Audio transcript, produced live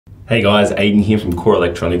Hey guys, Aiden here from Core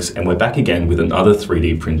Electronics, and we're back again with another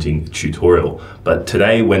 3D printing tutorial. But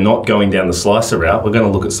today we're not going down the slicer route, we're going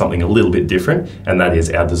to look at something a little bit different, and that is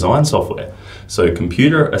our design software. So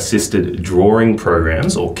computer assisted drawing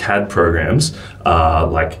programs, or CAD programs, are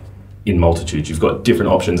like in multitudes. You've got different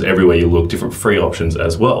options everywhere you look, different free options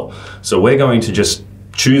as well. So we're going to just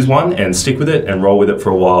choose one and stick with it and roll with it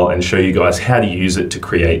for a while and show you guys how to use it to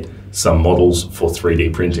create some models for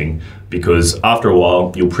 3D printing, because after a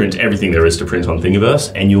while you'll print everything there is to print on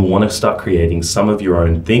Thingiverse and you'll want to start creating some of your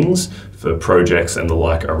own things for projects and the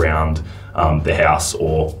like around the house,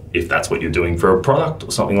 or if that's what you're doing for a product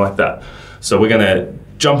or something like that. So we're going to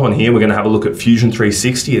jump on here, we're going to have a look at Fusion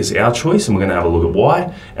 360 as our choice, and we're going to have a look at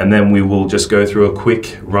why, and then we will just go through a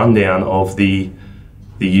quick rundown of the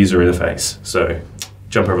user interface. So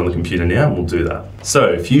jump over on the computer now and we'll do that.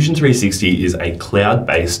 So Fusion 360 is a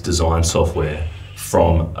cloud-based design software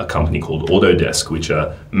from a company called Autodesk, which are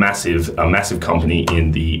a massive company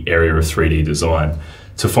in the area of 3D design.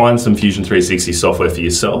 To find some Fusion 360 software for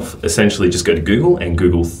yourself, essentially just go to Google and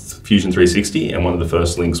Google Fusion 360, and one of the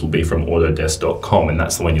first links will be from autodesk.com, and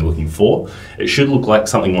that's the one you're looking for. It should look like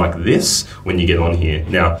something like this when you get on here.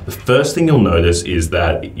 Now, the first thing you'll notice is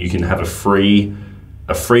that you can have a free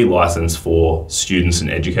license for students and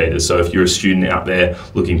educators. So if you're a student out there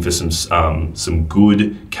looking for some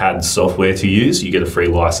good CAD software to use, you get a free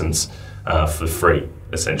license for free,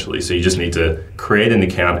 essentially. So you just need to create an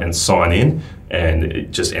account and sign in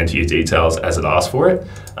and just enter your details as it asks for it.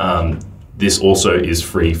 This also is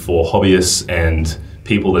free for hobbyists and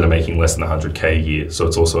people that are making less than 100K a year. So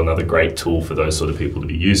it's also another great tool for those sort of people to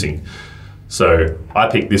be using. So I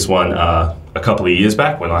picked this one a couple of years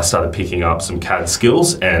back when I started picking up some CAD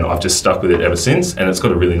skills, and I've just stuck with it ever since, and it's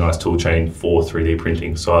got a really nice tool chain for 3D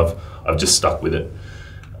printing, so I've just stuck with it.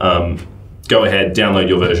 Go ahead, download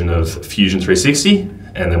your version of Fusion 360,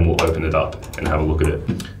 and then we'll open it up and have a look at it.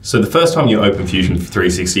 So the first time you open Fusion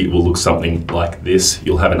 360, it will look something like this.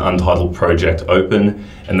 You'll have an untitled project open,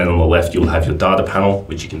 and then on the left you'll have your data panel,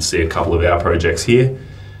 which you can see a couple of our projects here.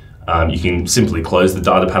 You can simply close the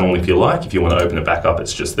data panel if you like. If you want to open it back up,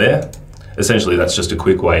 it's just there. Essentially, that's just a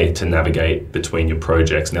quick way to navigate between your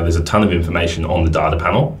projects. Now, there's a ton of information on the data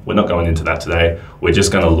panel. We're not going into that today. We're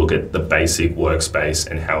just going to look at the basic workspace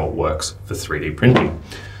and how it works for 3D printing.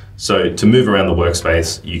 So to move around the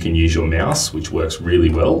workspace, you can use your mouse, which works really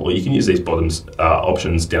well, or you can use these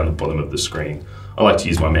options down the bottom of the screen. I like to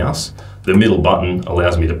use my mouse. The middle button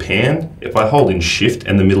allows me to pan. If I hold in Shift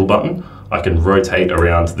and the middle button, I can rotate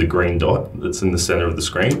around the green dot that's in the center of the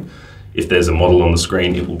screen. If there's a model on the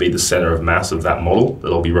screen, it will be the center of mass of that model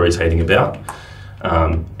that I'll be rotating about.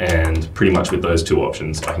 And pretty much with those two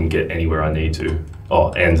options, I can get anywhere I need to.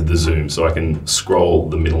 Oh, and the zoom, so I can scroll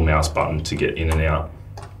the middle mouse button to get in and out.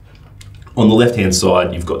 On the left-hand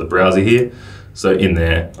side, you've got the browser here. So in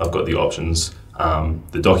there, I've got the options,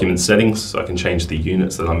 the document settings, so I can change the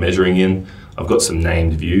units that I'm measuring in. I've got some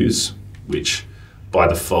named views, which by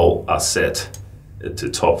default are set to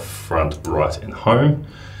top, front, right, and home.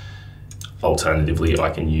 Alternatively, I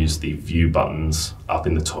can use the view buttons up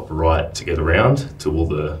in the top right to get around to all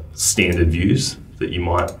the standard views that you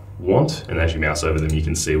might want. And as you mouse over them, you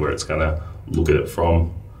can see where it's gonna look at it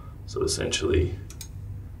from. So essentially,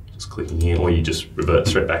 just clicking here, or you just revert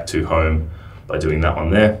straight back to home by doing that one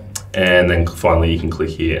there. And then finally, you can click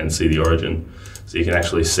here and see the origin. So you can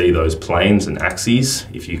actually see those planes and axes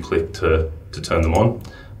if you click to turn them on,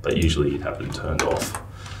 but usually you'd have them turned off.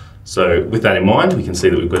 So with that in mind, we can see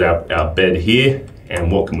that we've got our bed here,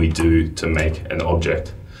 and what can we do to make an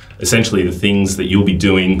object? Essentially, the things that you'll be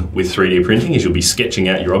doing with 3D printing is you'll be sketching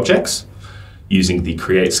out your objects using the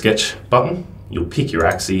Create Sketch button. You'll pick your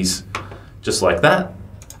axes just like that.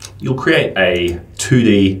 You'll create a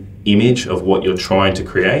 2D image of what you're trying to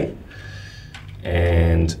create,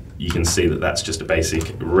 and you can see that that's just a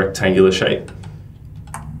basic rectangular shape.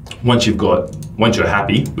 Once you're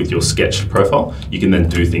happy with your sketched profile, you can then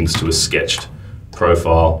do things to a sketched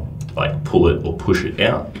profile, like pull it or push it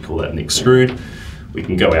out. We call that an extrude. We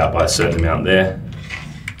can go out by a certain amount there,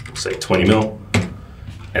 say 20 mil,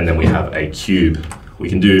 and then we have a cube.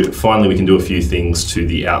 Finally, we can do a few things to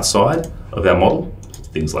the outside of our model,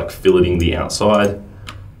 things like filleting the outside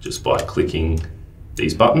just by clicking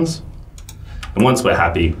these buttons. And once we're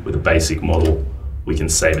happy with a basic model, we can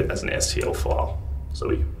save it as an STL file. So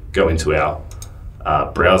we go into our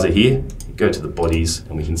browser here, go to the bodies,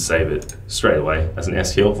 and we can save it straight away as an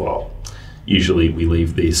STL file. Usually we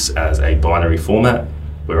leave this as a binary format.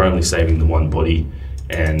 We're only saving the one body,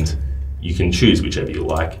 and you can choose whichever you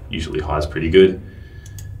like. Usually high is pretty good.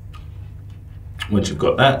 Once you've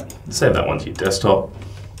got that, save that one to your desktop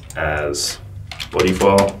as body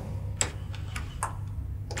file.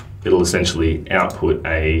 it'll essentially output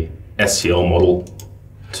a STL model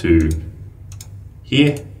to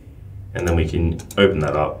here, and then we can open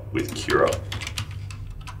that up with Cura.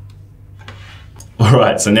 All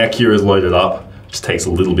right, so now Cura's loaded up. Just takes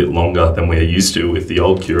a little bit longer than we're used to with the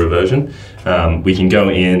old Cura version. We can go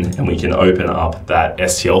in and we can open up that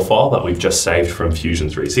STL file that we've just saved from Fusion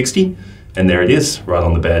 360. And there it is, right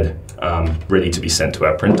on the bed, ready to be sent to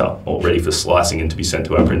our printer, or ready for slicing and to be sent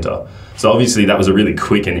to our printer. So obviously that was a really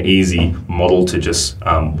quick and easy model to just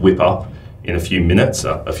whip up in a few minutes,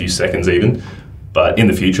 a few seconds even. But in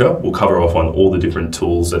the future, we'll cover off on all the different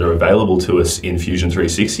tools that are available to us in Fusion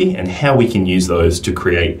 360 and how we can use those to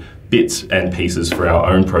create bits and pieces for our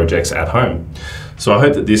own projects at home. So I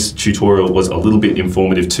hope that this tutorial was a little bit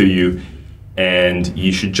informative to you, and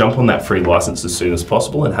you should jump on that free license as soon as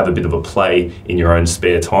possible and have a bit of a play in your own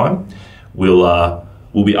spare time. We'll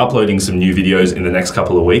be uploading some new videos in the next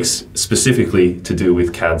couple of weeks, specifically to do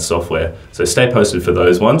with CAD software. So stay posted for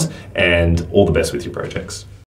those ones, and all the best with your projects.